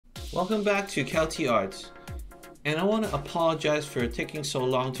Welcome back to KeltArt, and I want to apologize for taking so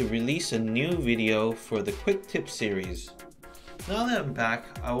long to release a new video for the Quick Tip series. Now that I'm back,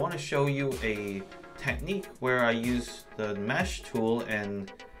 I want to show you a technique where I use the mesh tool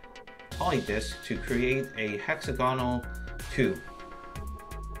and polyDisc to create a hexagonal tube.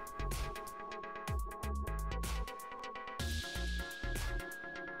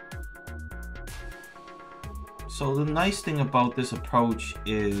 So the nice thing about this approach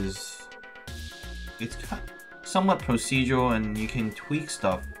is it's somewhat procedural and you can tweak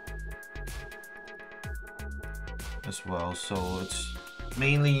stuff as well. So it's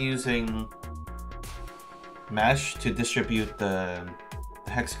mainly using mesh to distribute the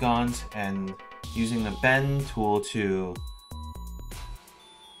hexagons and using the bend tool to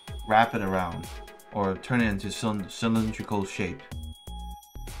wrap it around or turn it into cylindrical shape.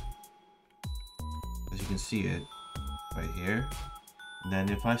 As you can see it right here. And then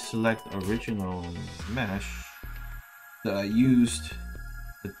if I select original mesh that I used,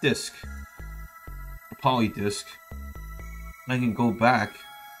 the disc, the polyDisc, I can go back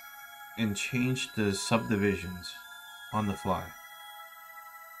and change the subdivisions on the fly,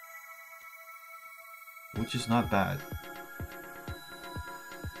 which is not bad.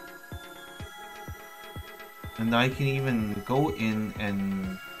 And I can even go in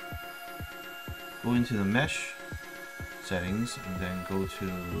and go into the mesh settings and then go to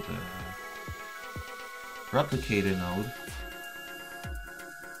the Replicator node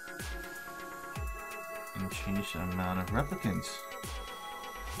and change the amount of replicants.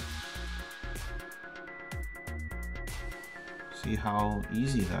 See how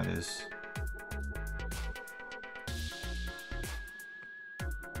easy that is.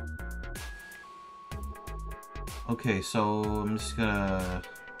 Okay, so I'm just gonna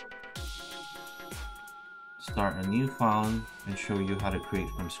start a new file and show you how to create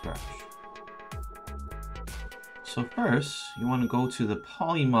from scratch. So first, you want to go to the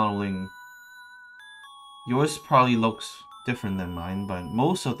poly modeling. Yours probably looks different than mine, but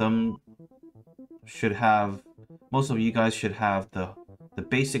most of you guys should have the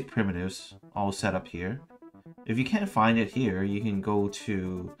basic primitives all set up here. If you can't find it here, you can go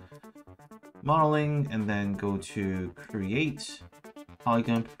to modeling and then go to create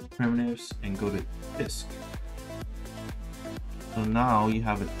polygon primitives and go to disk. So now you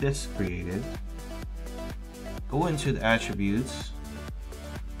have a disk created. Go into the attributes.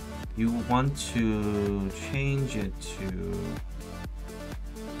 You want to change it to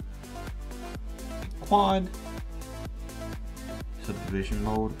a quad subdivision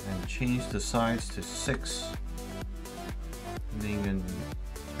mode and change the size to 6. And then you can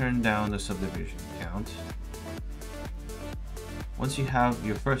turn down the subdivision count. Once you have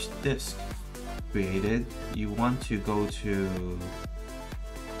your first disk created, you want to go to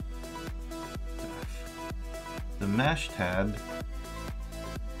the mesh tab.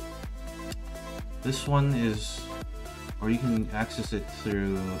 This one is, or you can access it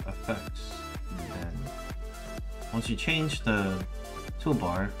through effects. And then once you change the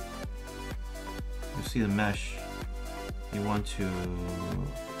toolbar, you'll see the mesh. You want to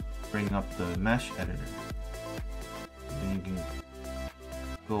bring up the mesh editor. And then you can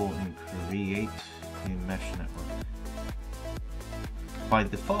go and create a mesh network. By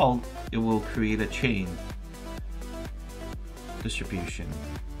default, it will create a chain distribution.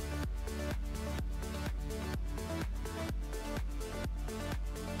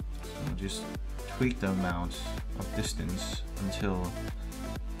 So just tweak the amount of distance until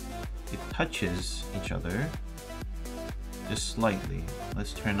it touches each other just slightly.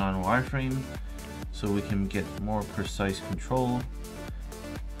 Let's turn on wireframe so we can get more precise control.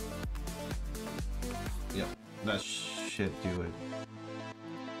 Yep, that should do it.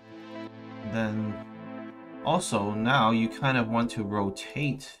 Then also now you kind of want to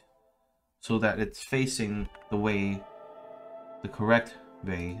rotate so that it's facing the correct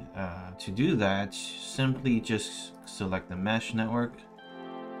way. To do that, simply just select the mesh network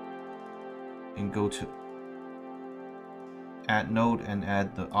and go to add node and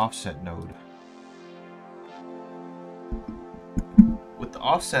add the offset node. With the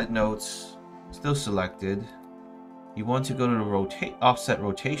offset nodes still selected, you want to go to the offset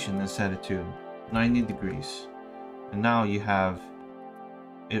rotation and set it to 90 degrees. And now you have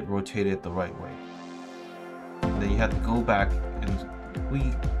it rotated the right way. And then you have to go back and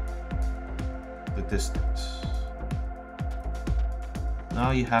tweak the distance.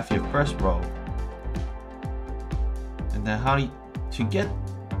 Now you have your first row. And then to get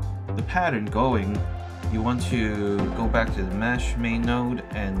the pattern going, you want to go back to the mesh main node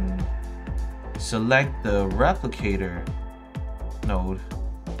and select the Replicator node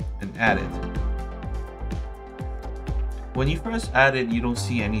and add it. When you first add it, you don't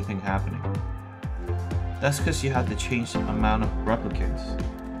see anything happening. That's because you have to change the amount of replicants.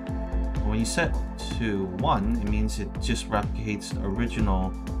 When you set to 1, it means it just replicates the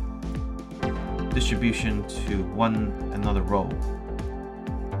original distribution to another row.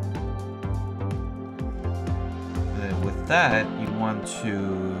 And with that, you want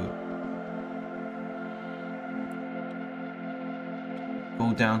to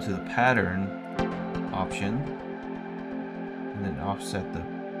go down to the pattern option and then offset the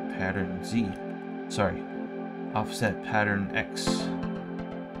pattern Z. Sorry, offset pattern X.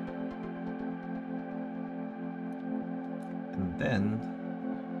 And then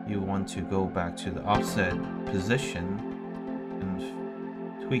you want to go back to the offset position and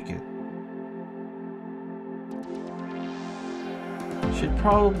tweak it. Should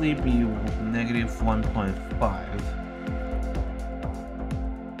probably be -1.5.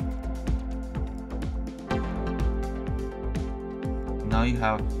 Now you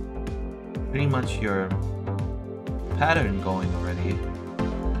have pretty much your pattern going already.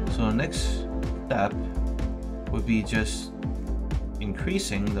 So the next step would be just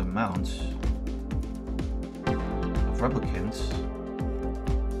increasing the amount of replicants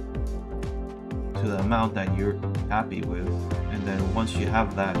to the amount that you're happy with, and then once you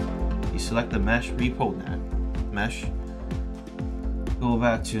have that, you select the mesh repo mesh, go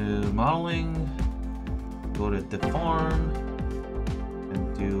back to modeling, go to deform,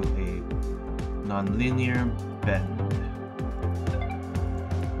 and do a nonlinear bend.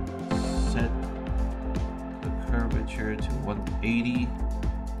 Set the curvature to 180,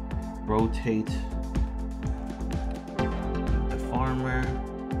 rotate the deformer.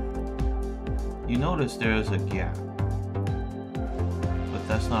 You notice there's a gap, but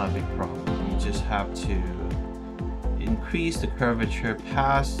that's not a big problem. You just have to increase the curvature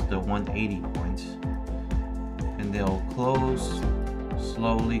past the 180 point, and they'll close,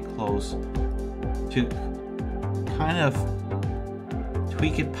 slowly close. To kind of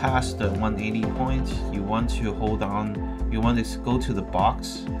tweak it past the 180 point, you want to hold on, you want to go to the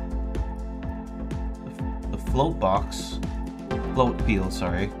box, the float field,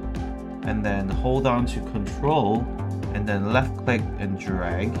 sorry, and then hold on to control and then left click and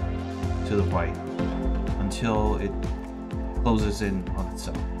drag to the right until it closes in on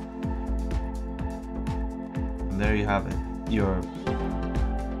itself. And there you have it, your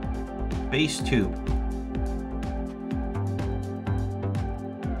base tube.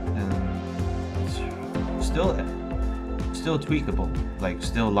 And it's still tweakable, like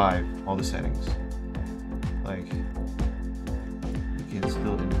still live, all the settings. Like you can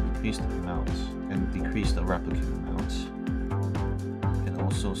still increase the amounts and decrease the replicant amounts, and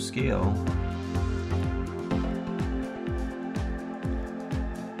also scale.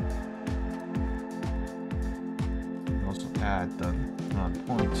 And also add the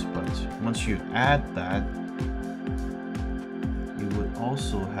points, but once you add that, you would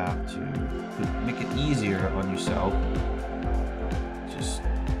also have to make it easier on yourself. Just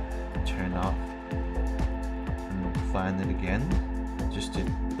turn off and flatten it again, just to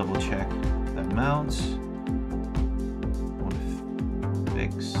double check the amounts. Want to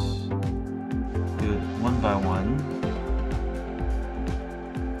fix, do it one by one.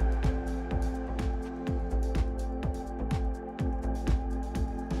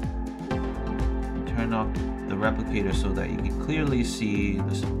 Turn off the replicator so that you can clearly see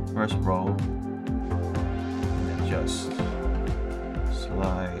this first row, and then just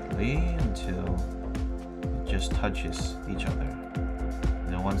slightly until it just touches each other. And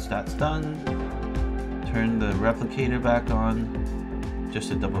then once that's done, turn the replicator back on just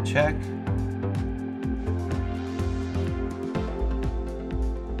to double check.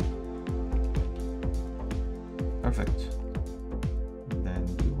 Perfect. And then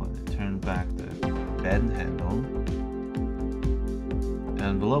you want to turn back the bend handle,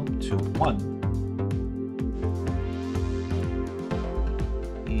 envelope to 1.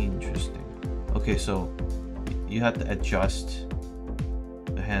 Interesting. Okay, so you have to adjust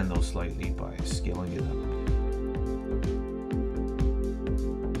the handle slightly by scaling it up.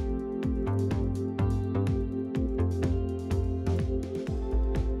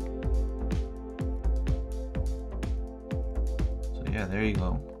 So yeah, there you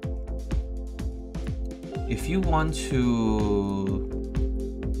go. If you want to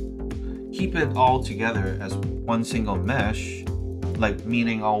keep it all together as one single mesh, like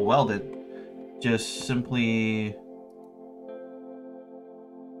meaning all welded, just simply,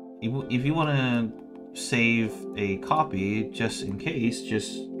 if you want to save a copy just in case,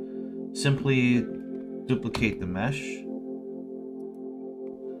 just simply duplicate the mesh,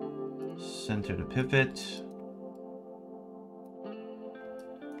 Center the pivot.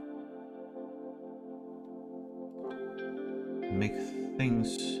 Make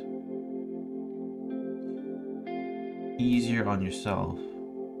things easier on yourself.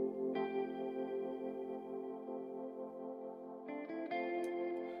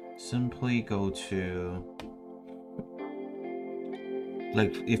 Simply go to,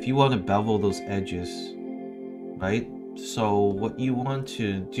 like, if you want to bevel those edges, right? So what you want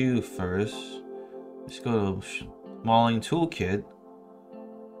to do first is go to Modeling Toolkit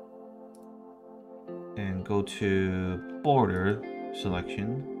and go to Border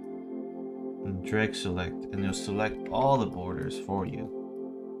Selection and drag select, and it'll select all the borders for you.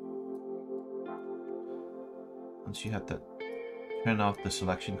 Once you have that, turn off the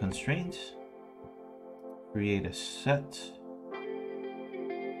selection constraint, create a set.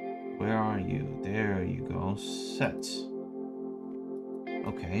 Where are you? There you go. Set.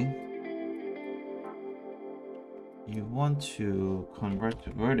 Okay. You want to convert to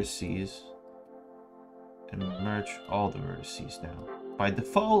vertices and merge all the vertices now. By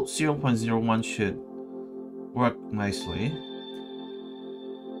default, 0.01 should work nicely.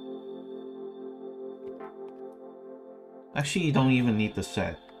 Actually, you don't even need the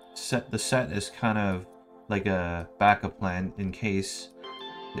set. The set is kind of like a backup plan in case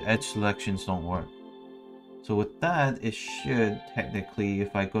the edge selections don't work. So with that, it should technically,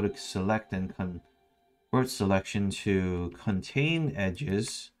 if I go to select and convert selection to contain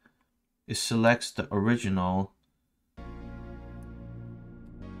edges, it selects the original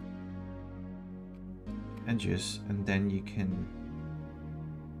edges, and then you can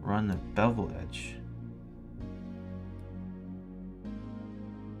run a bevel edge.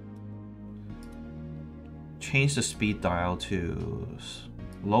 Change the speed dial to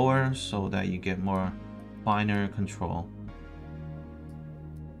lower so that you get more finer control.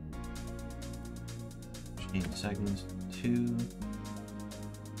 Change seconds to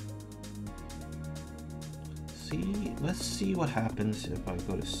see. Let's see what happens if I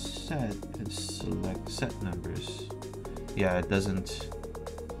go to set and select set numbers. Yeah, it doesn't.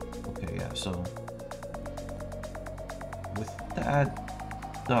 Okay, yeah, so with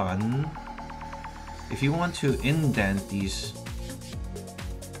that done, if you want to indent these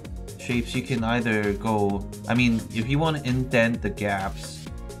shapes, you can either go, if you want to indent the gaps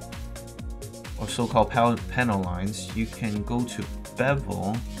or so-called panel lines, you can go to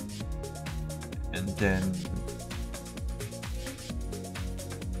Bevel and then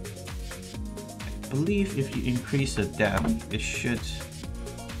I believe if you increase the depth, it should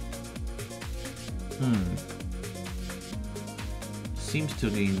seems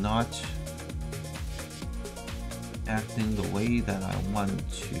to be not acting the way that I want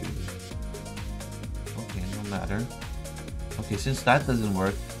to. Okay, no matter. Okay, since that doesn't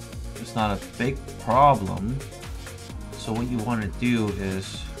work, it's not a big problem. So what you want to do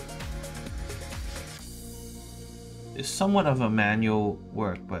is it's somewhat of a manual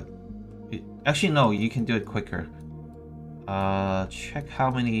work, but actually no, you can do it quicker. Check how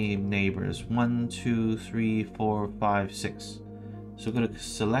many neighbors. 1, 2, 3, 4, 5, 6. So go to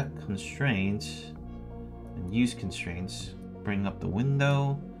select constraints and use constraints. Bring up the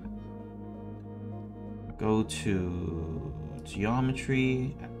window. Go to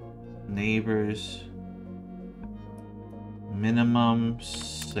geometry, neighbors, minimum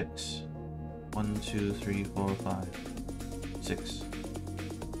 6. 1, 2, 3, 4, 5, 6.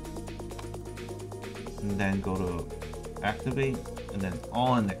 And then go to activate and then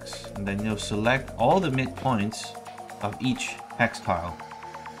all index, and then you'll select all the midpoints of each hex tile.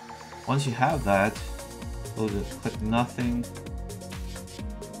 Once you have that, go to click nothing,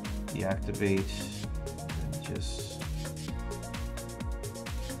 deactivate, and just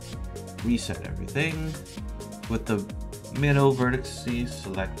reset everything. With the middle vertices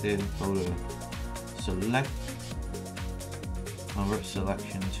selected, go to select, convert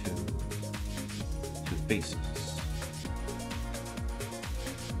selection to faces.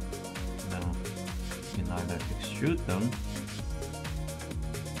 Now you can either extrude them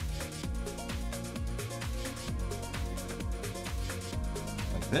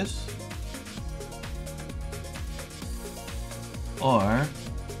like this, or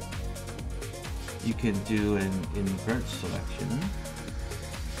you can do an invert selection.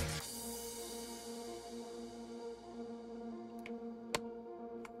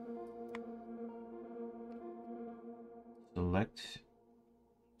 Select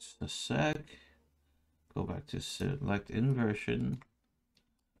a sec, go back to select inversion,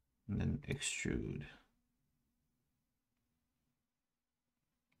 and then extrude.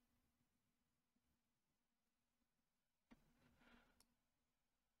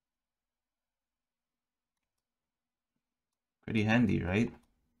 Pretty handy, right?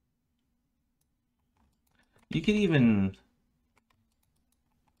 You could even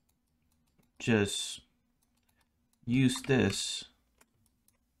just use this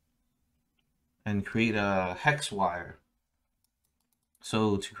and create a hex wire.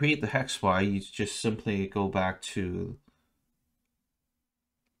 So to create the hex wire, you just simply go back to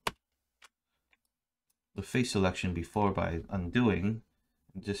the face selection before by undoing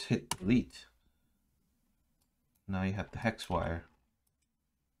and just hit delete. Now you have the hex wire.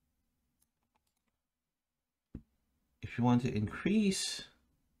 If you want to increase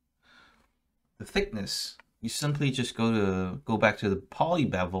the thickness, you simply just go back to the poly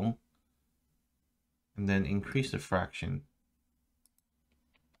bevel and then increase the fraction.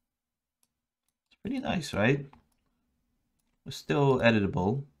 It's pretty nice, right? It's still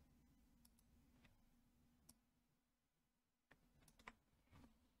editable.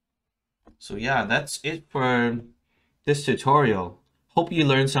 So yeah, that's it for this tutorial. Hope you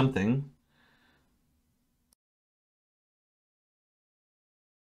learned something.